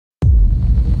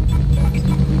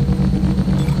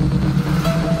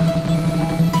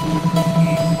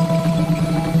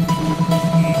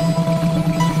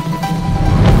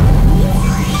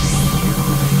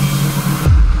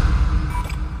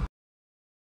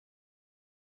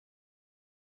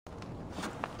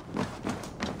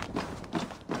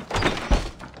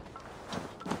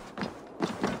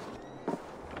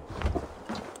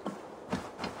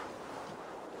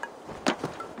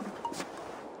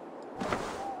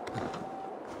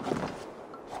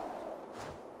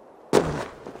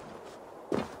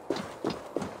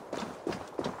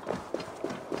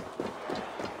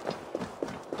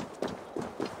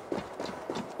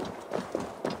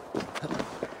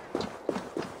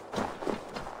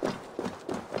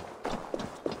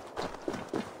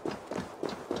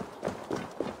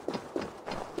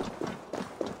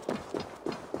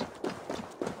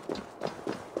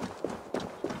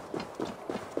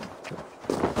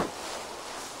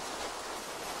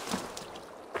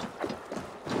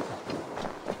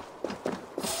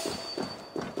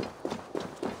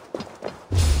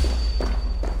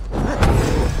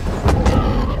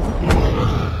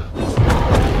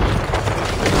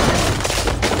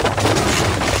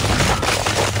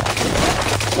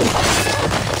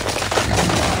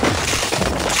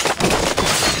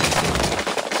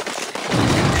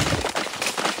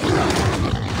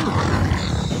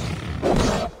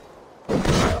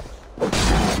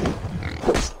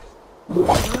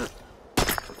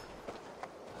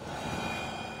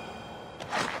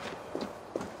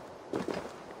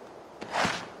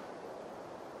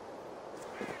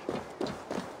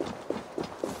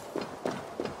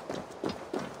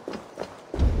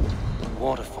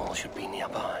Waterfall should be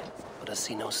nearby, but I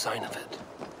see no sign of it.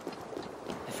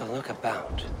 If I look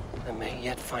about, I may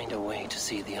yet find a way to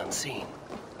see the unseen.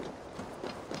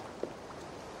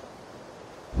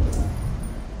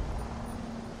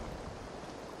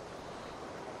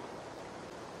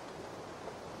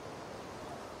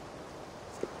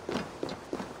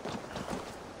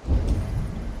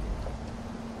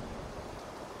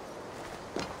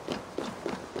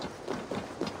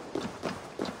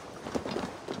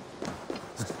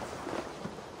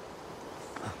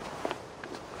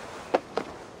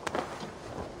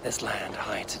 This land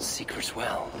hides its secrets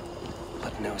well,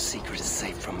 but no secret is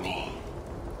safe from me.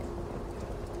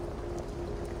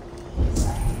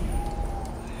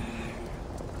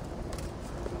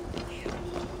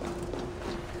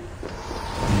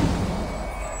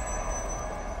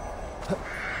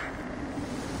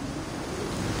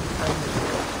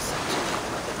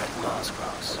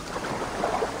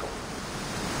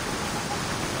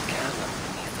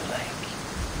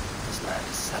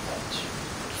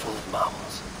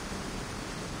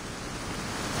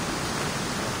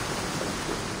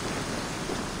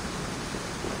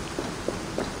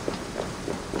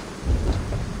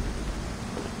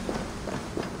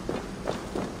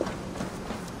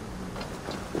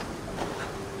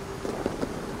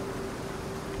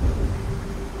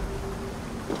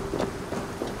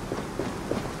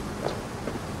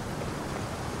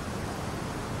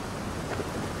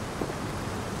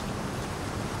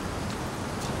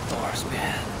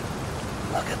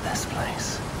 Look at this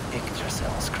place.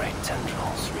 Yggdrasil's great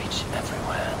tendrils reach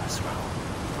everywhere in this realm.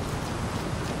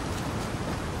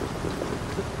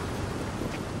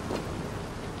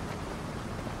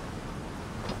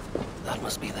 That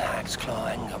must be the Hag's Claw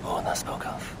Engerborn I spoke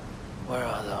of. Where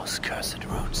are those cursed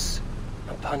roots?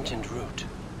 A pungent root.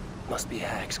 Must be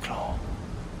Hag's Claw.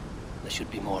 There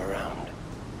should be more around.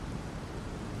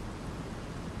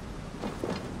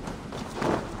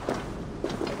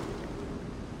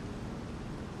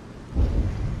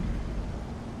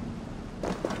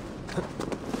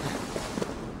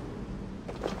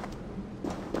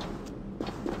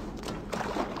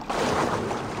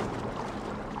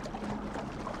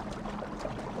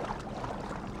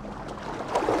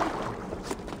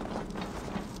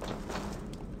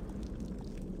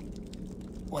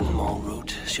 One more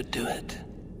route should do it.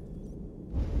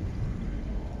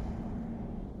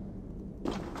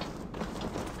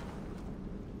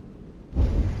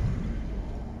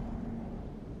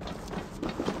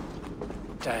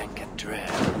 Dank and drear.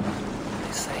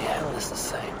 They say hell is the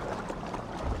same.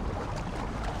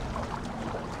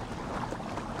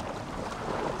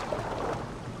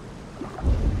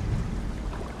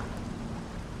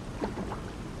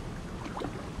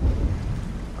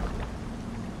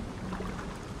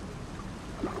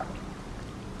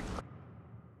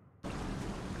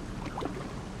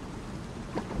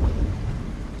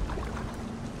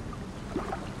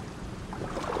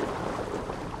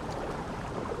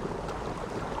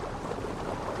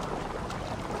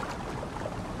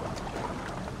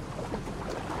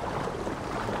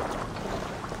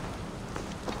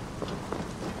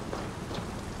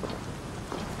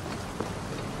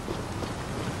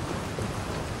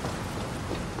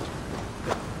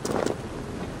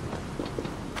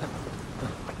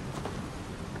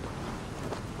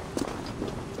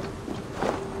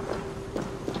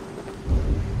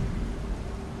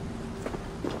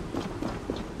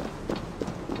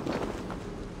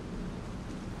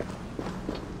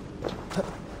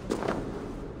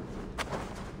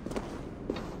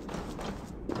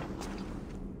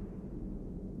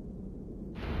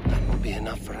 Be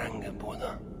enough for Angerborn.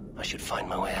 I should find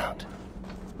my way out.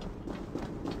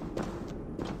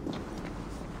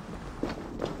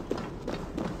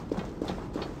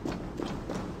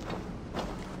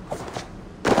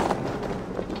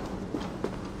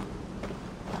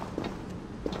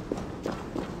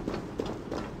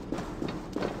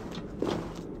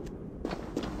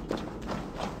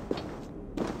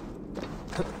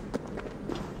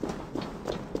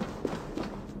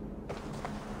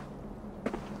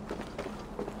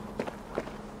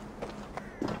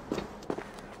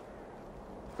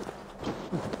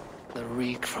 The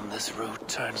reek from this root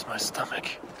turns my stomach.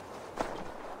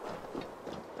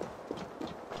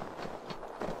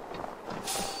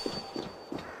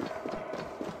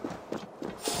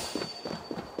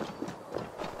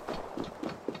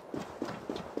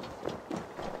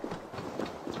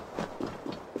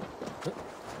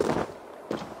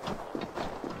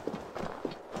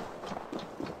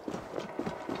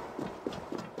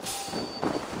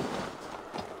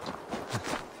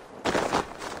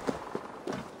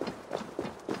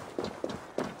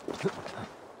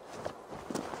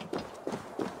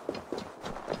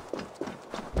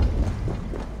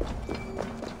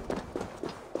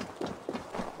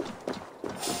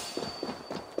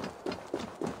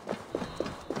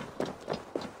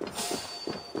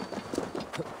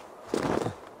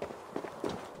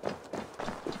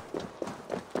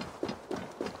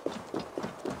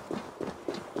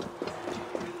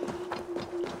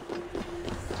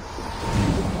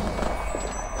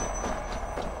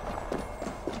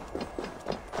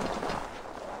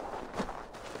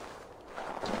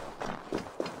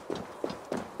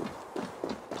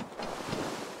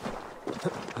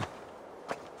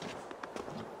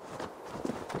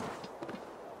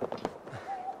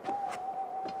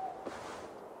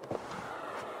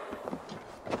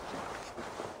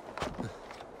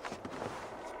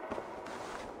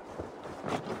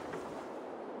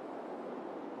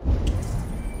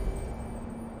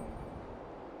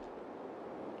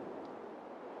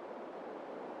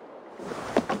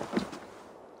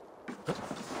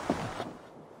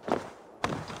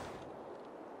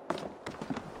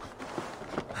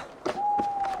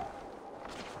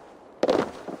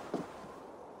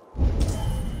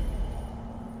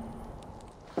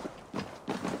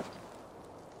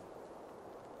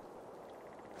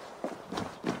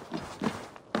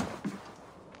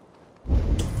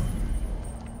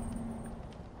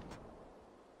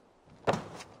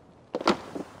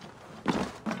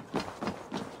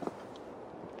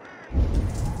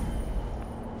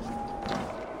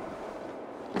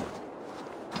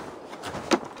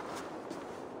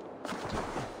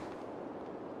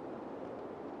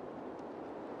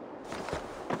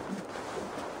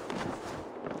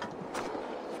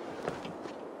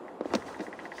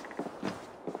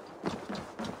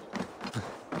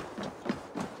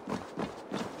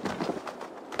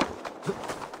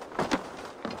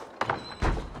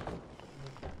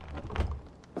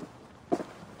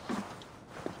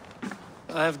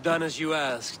 I have done as you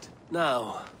asked.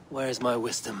 Now, where's my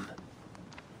wisdom?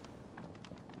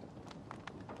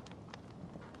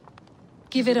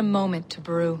 Give it a moment to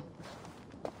brew.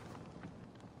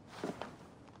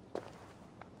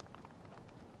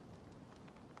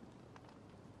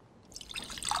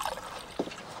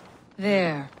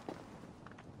 There.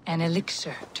 An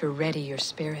elixir to ready your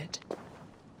spirit.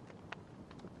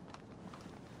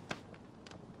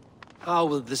 How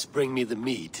will this bring me the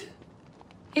mead?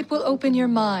 It will open your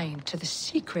mind to the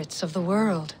secrets of the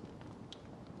world.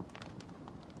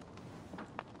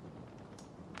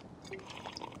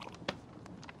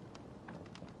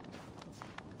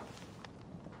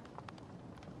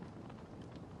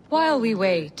 While we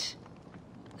wait,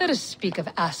 let us speak of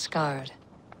Asgard.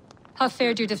 How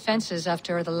fared your defenses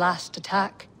after the last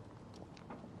attack?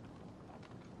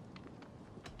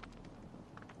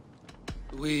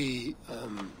 We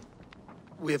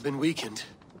have been weakened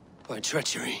by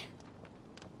treachery.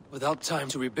 Without time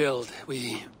to rebuild,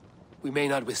 we may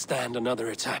not withstand another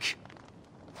attack.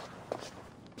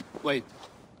 Wait,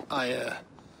 I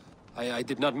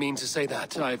did not mean to say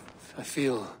that. I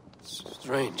feel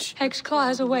strange. Hexclaw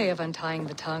has a way of untying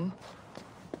the tongue.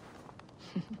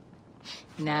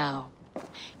 Now,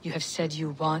 you have said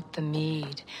you want the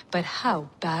mead, but how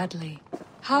badly?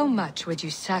 How much would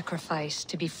you sacrifice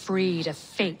to be freed of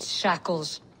fate's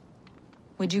shackles?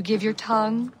 Would you give your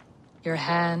tongue, your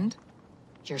hand,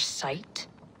 your sight?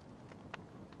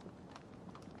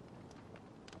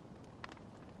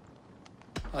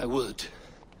 I would.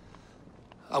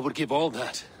 I would give all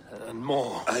that, and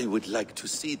more. I would like to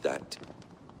see that.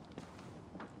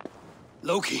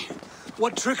 Loki,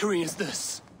 what trickery is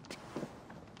this?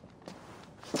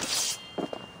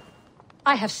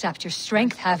 I have sapped your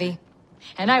strength, Havi.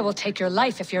 And I will take your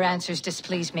life if your answers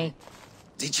displease me.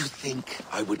 Did you think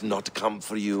I would not come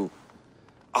for you?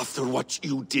 After what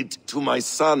you did to my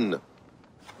son?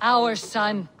 Our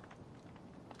son.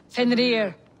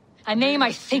 FENRIR. A name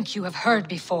I think you have heard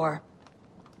before.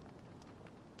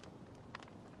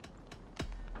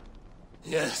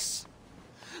 Yes.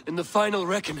 In the final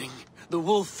reckoning, the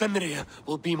wolf FENRIR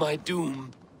will be my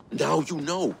doom. Now you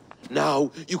know.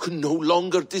 Now you can no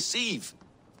longer deceive.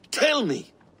 Tell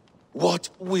me, what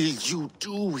will you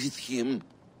do with him?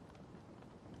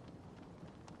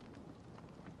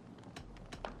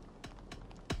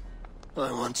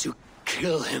 I want to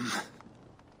kill him.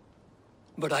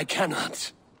 But I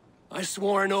cannot. I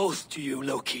swore an oath to you,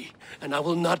 Loki, and I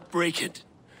will not break it.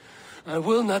 I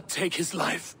will not take his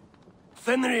life.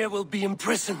 Fenrir will be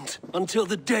imprisoned until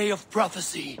the day of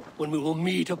prophecy, when we will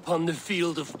meet upon the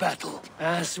field of battle,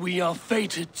 as we are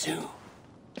fated to.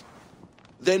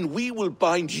 Then we will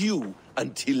bind you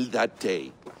until that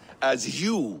day, as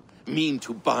you mean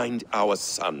to bind our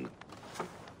son.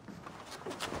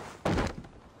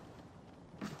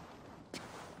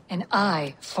 An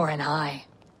eye for an eye.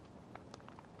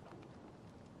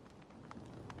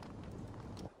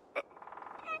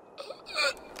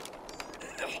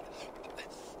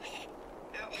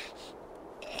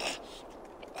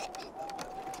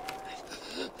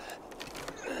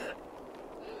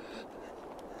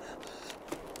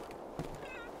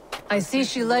 I see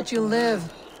she let you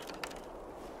live.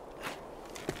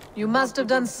 You must have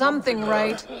done something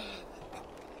right.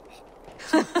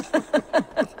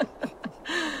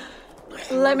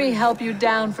 Let me help you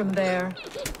down from there.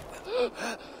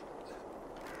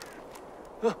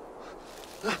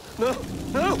 No!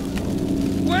 No!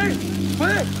 Wait!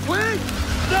 Wait! Wait!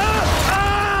 No!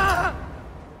 Ah!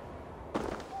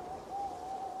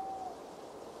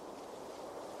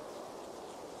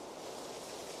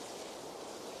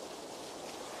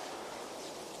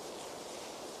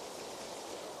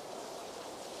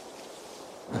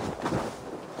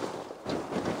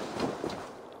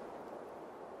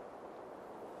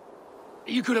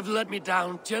 You could have let me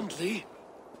down gently.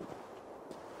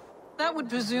 That would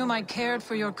presume I cared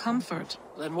for your comfort.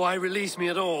 Then why release me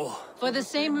at all? For the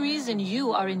same reason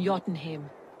you are in Jotunheim.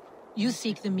 You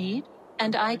seek the mead,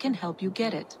 and I can help you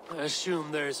get it. I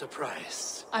assume there is a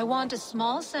price. I want a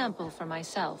small sample for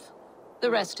myself.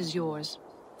 The rest is yours.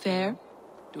 Fair?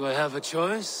 Do I have a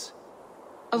choice?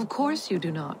 Of course you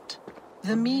do not.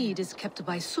 The mead is kept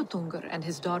by Suttungr and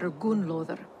his daughter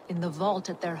Gunnlóðr in the vault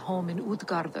at their home in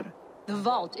Utgardr. The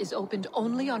vault is opened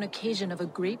only on occasion of a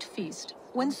great feast,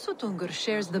 when Suttungr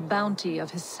shares the bounty of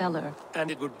his cellar.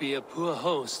 And it would be a poor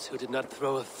host who did not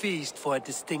throw a feast for a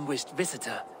distinguished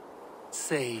visitor.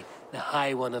 Say, the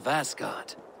High One of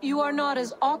Asgard. You are not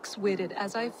as ox-witted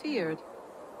as I feared.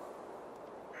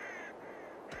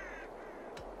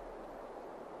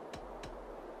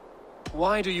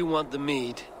 Why do you want the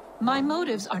mead? My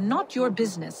motives are not your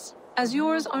business. as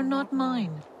yours are not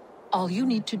mine. All you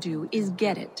need to do is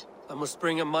get it. I must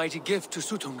bring a mighty gift to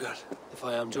Sutungar, if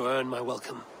I am to earn my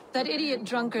welcome. That idiot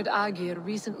drunkard Agir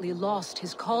recently lost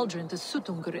his cauldron to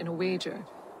Sutungur in a wager,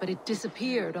 but it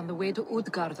disappeared on the way to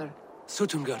Utgardr.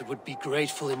 Sutungar would be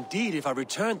grateful indeed if I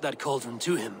returned that cauldron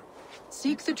to him.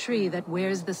 Seek the tree that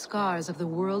wears the scars of the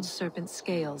world's serpent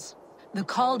scales. The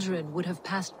cauldron would have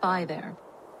passed by there.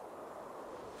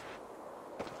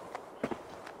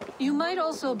 You might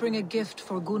also bring a gift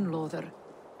for Gunnlóðr.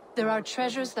 There are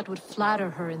treasures that would flatter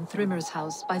her in Thrimmer's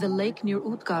house by the lake near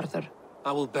Utgardr.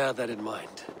 I will bear that in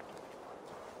mind.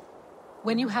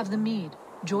 When you have the mead,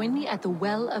 join me at the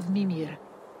Well of Mimir.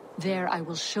 There I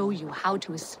will show you how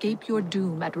to escape your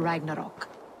doom at Ragnarok.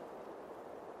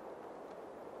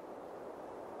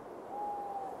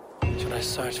 Should I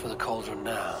search for the cauldron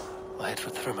now, or head for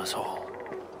Thrimmer's hall?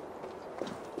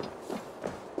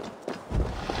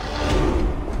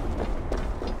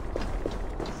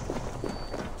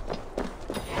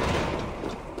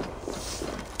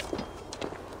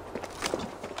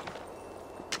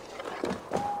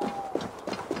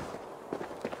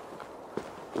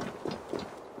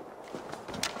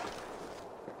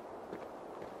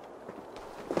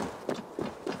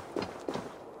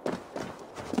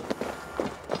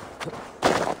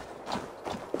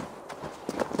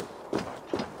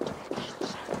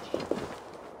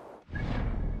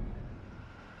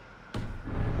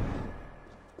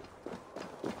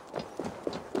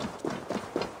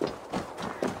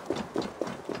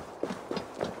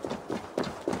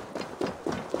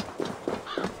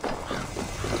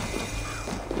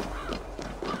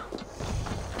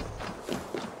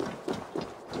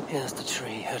 Here's the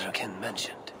tree Hyrrokin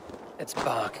mentioned. Its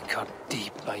bark cut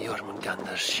deep by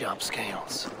Jormungandr's sharp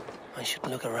scales. I should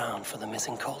look around for the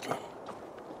missing cauldron.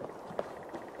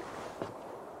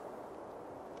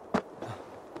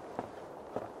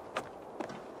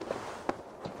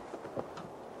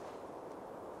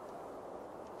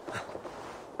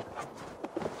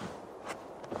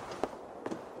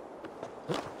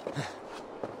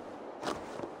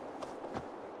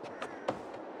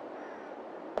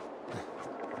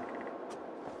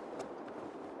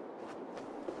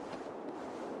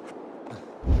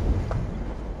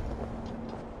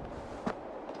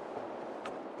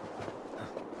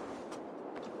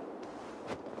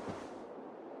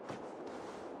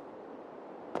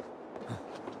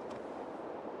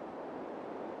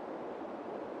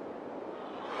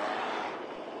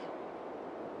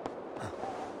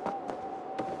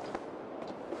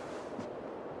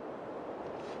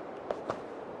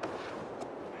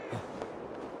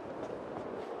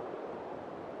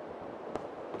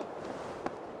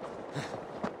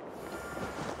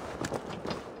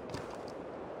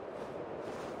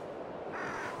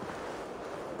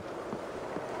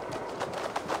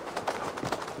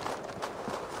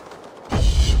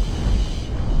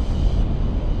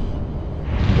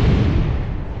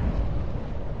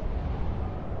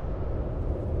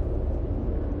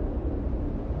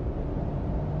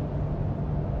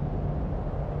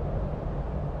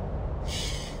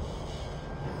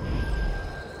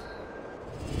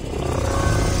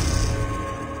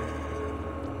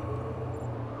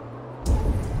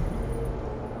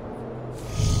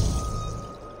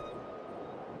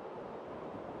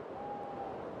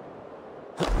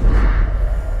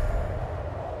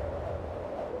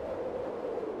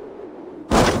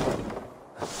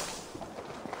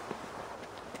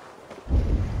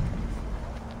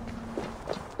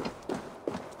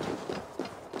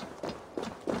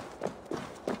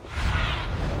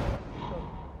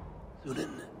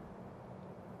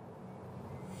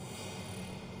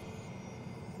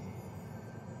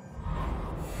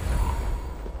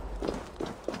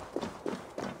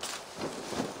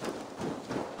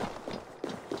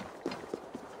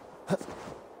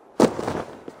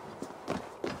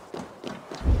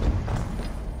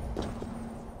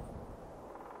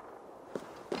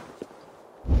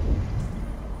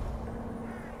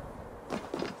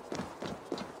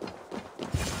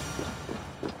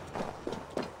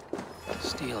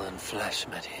 Steel and flesh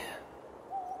met here,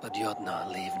 but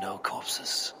Jotnar leave no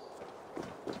corpses.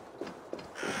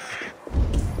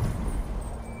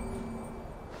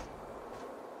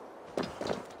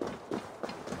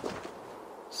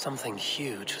 Something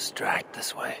huge was dragged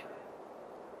this way.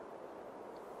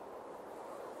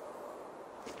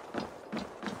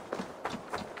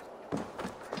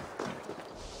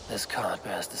 This cart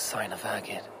bears the sign of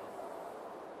Agit.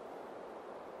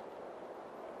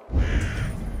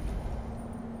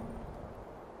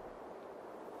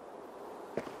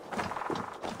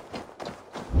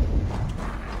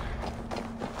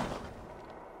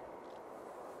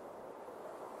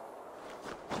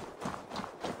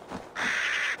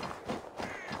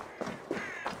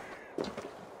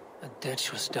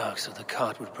 ditch was dark so the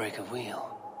cart would break a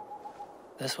wheel.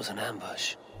 This was an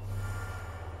ambush.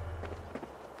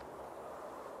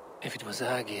 If it was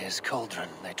Aegir's cauldron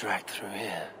they dragged through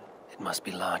here, it must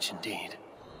be large indeed.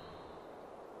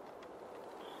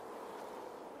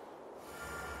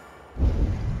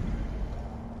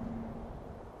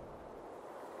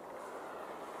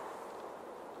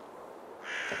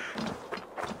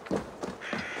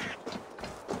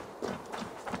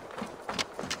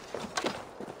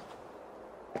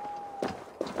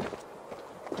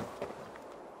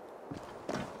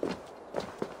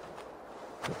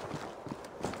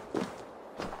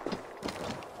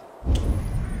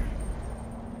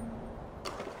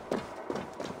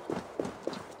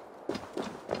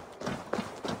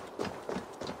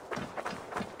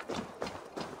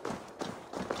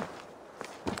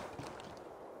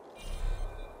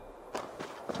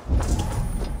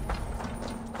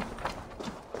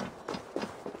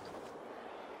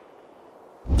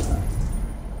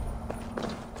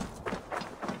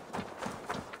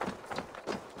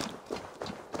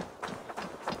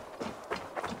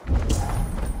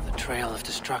 The trail of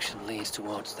destruction leads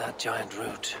towards that giant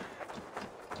root.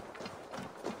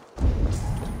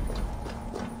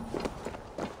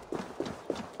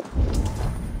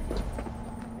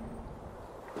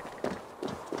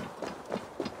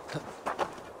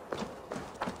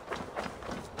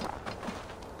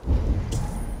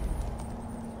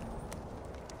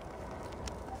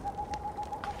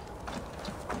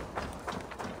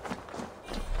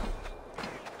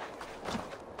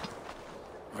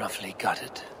 Roughly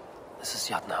gutted. This is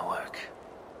Yatna work.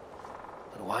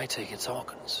 But why take its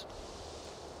organs?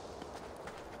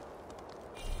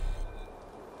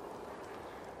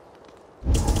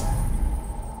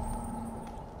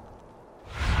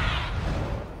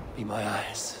 Be my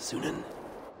eyes, Sunan.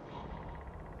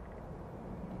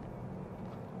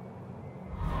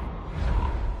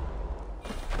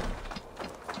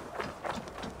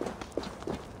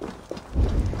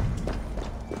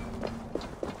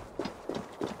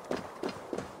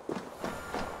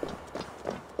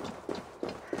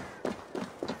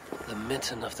 The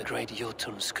mitten of the great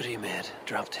Jotun Skrimir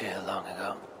dropped here long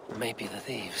ago. Maybe the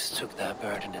thieves took their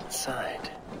burden inside.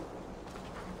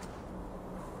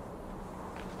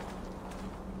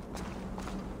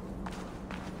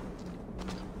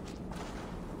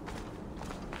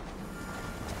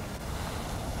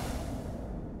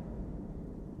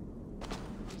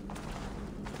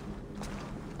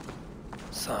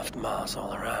 Soft moss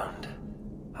all around.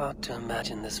 Hard to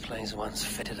imagine this place once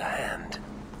fitted a hand.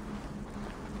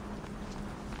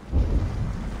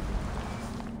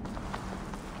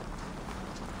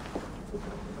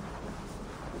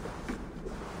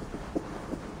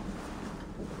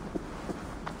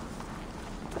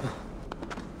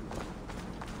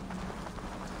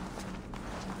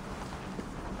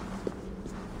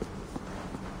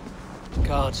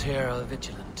 Guards here are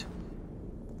vigilant.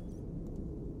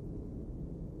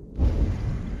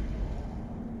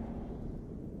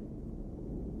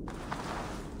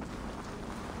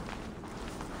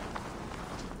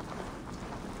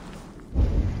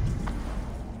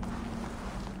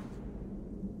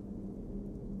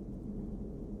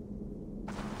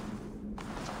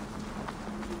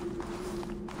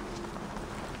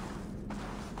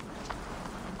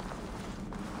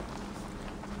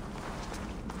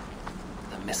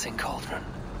 Missing cauldron.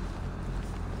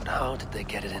 But how did they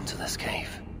get it into this cave?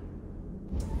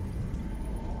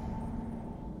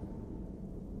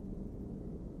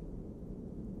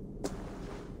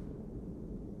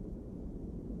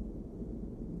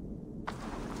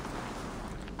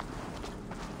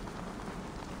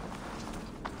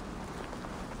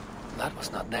 That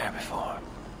was not there before.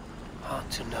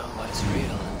 Hard to know what is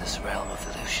real in this realm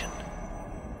of illusion.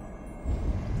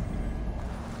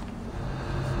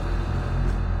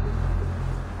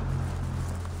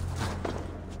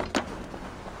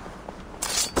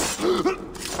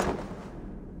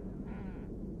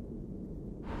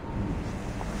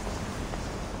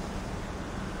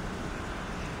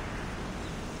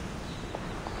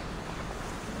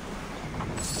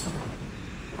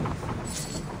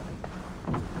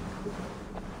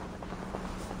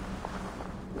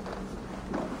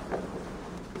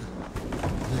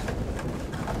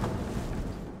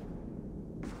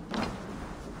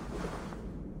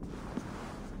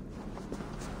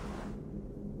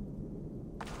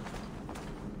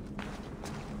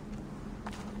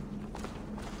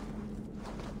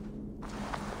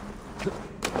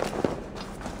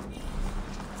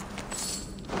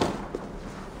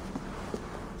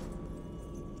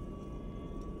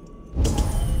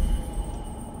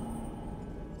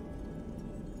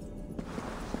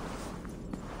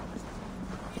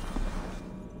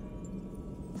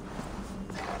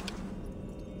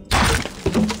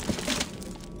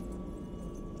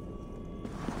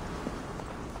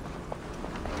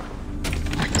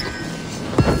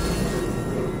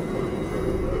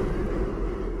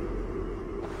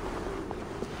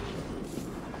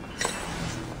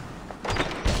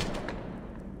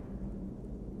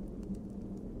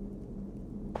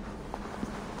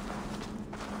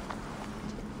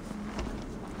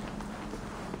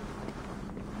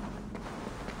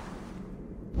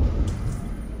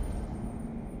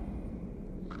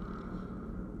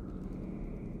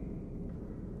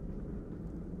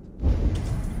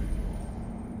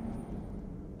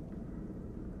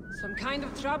 Some kind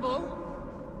of trouble?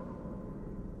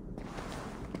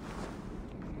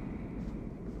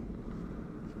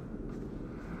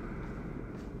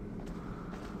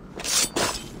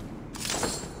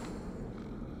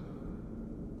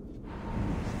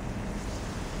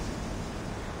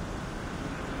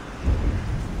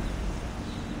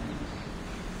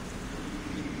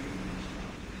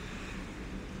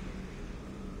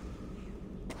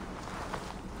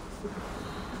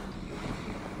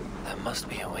 There must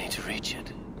be a way to reach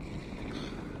it.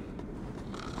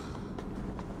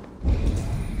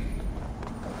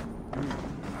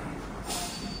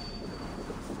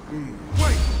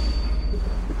 Wait!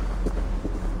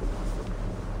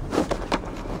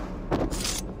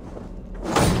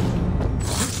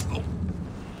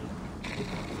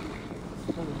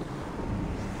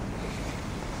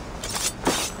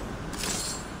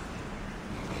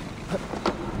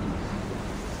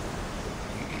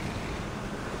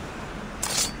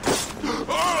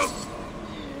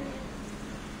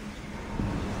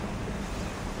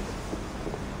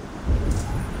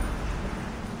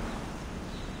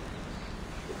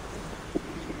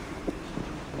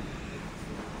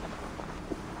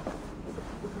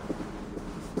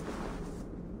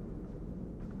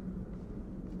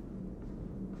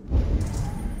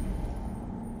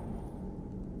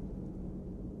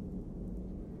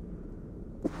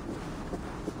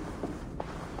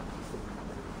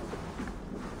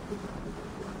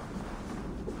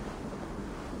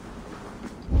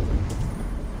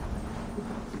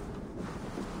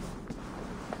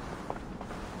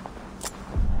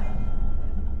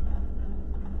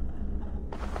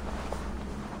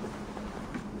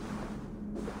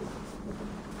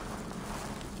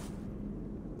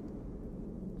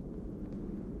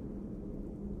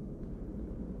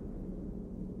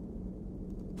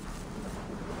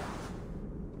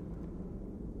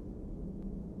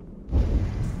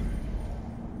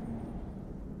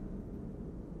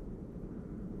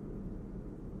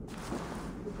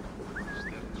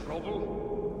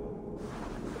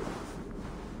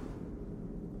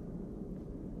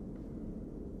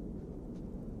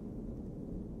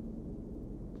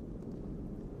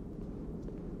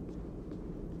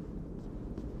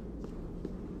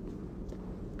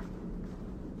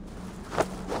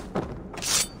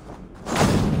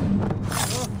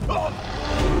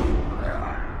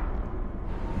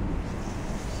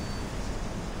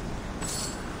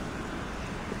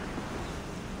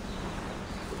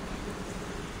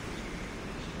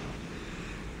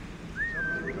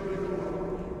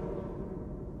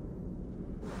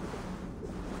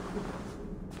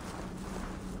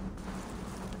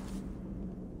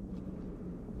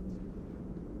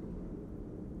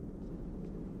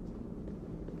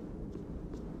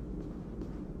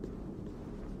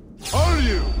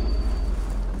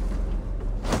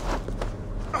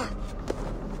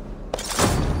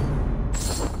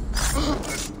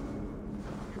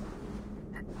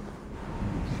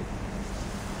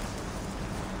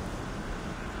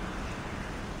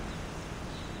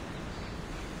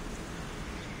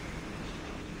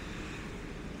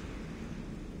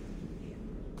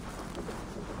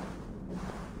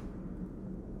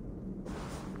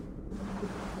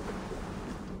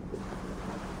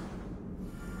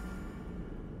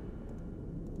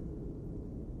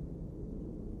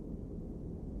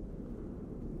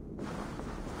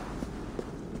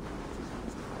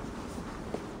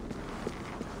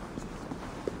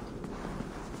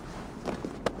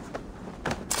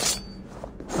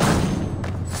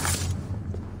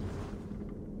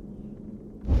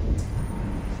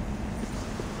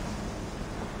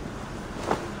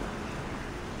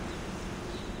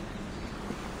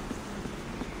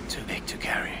 Too big to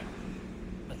carry.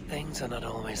 But things are not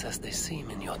always as they seem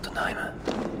in Jotunheim.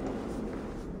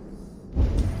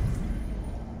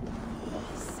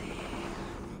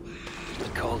 The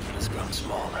cauldron has grown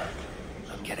smaller.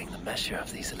 I'm getting the measure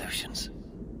of these illusions.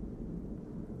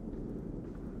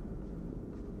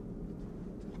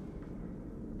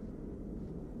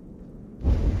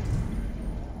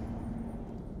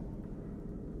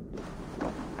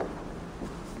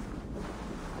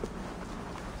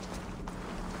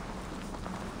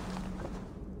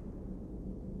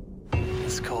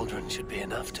 This cauldron should be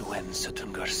enough to win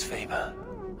Sutungur's favor.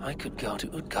 I could go to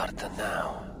Utgarda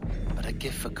now, but a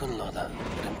gift for Gunnlóða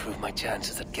would improve my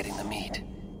chances at getting the mead.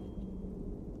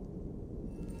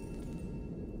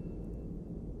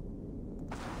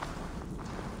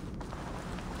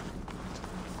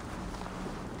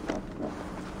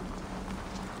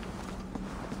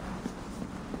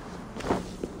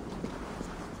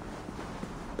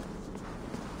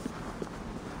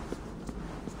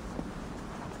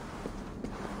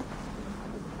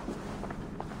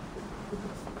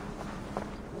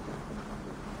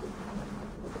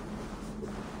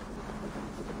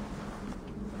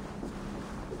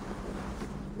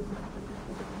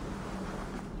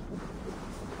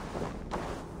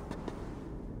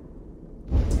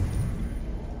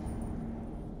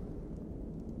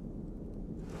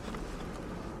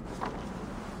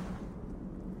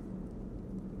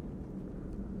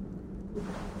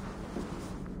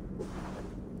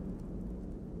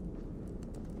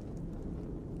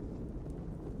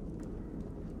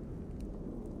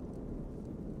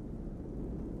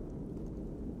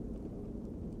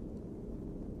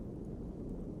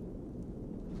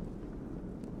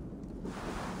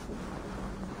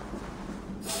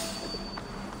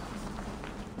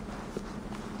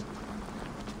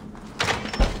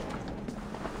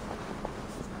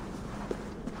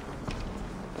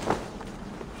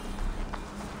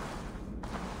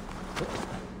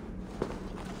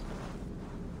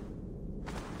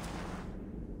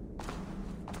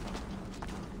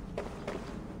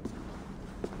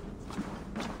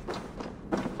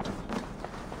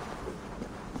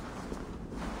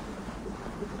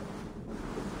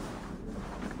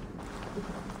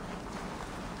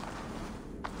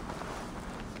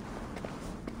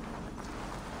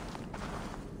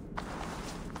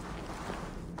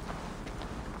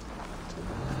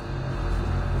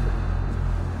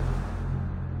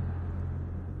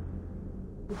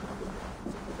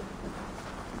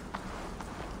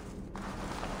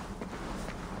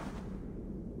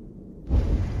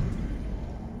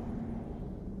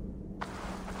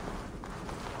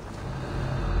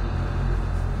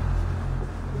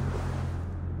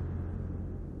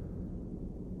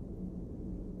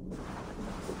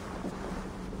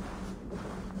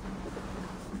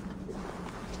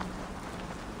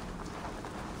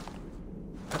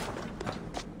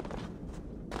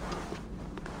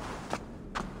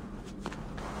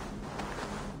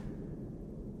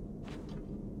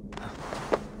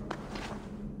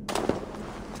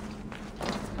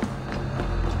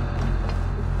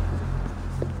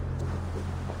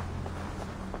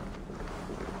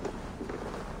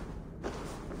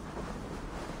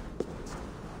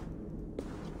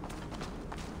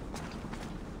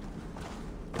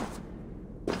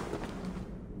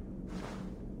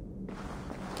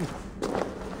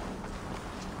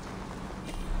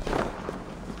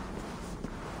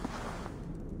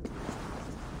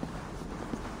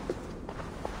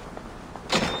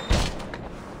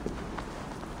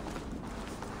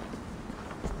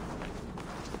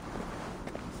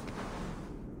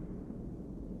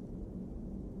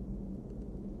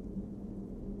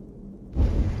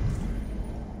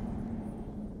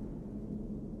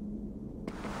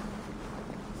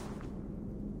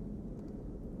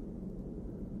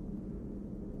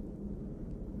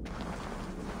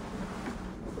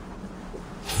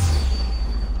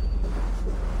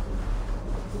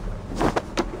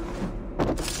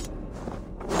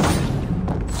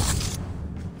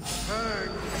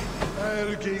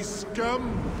 Ergi scum!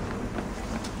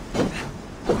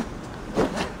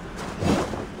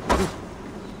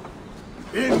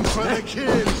 In for the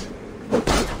kill!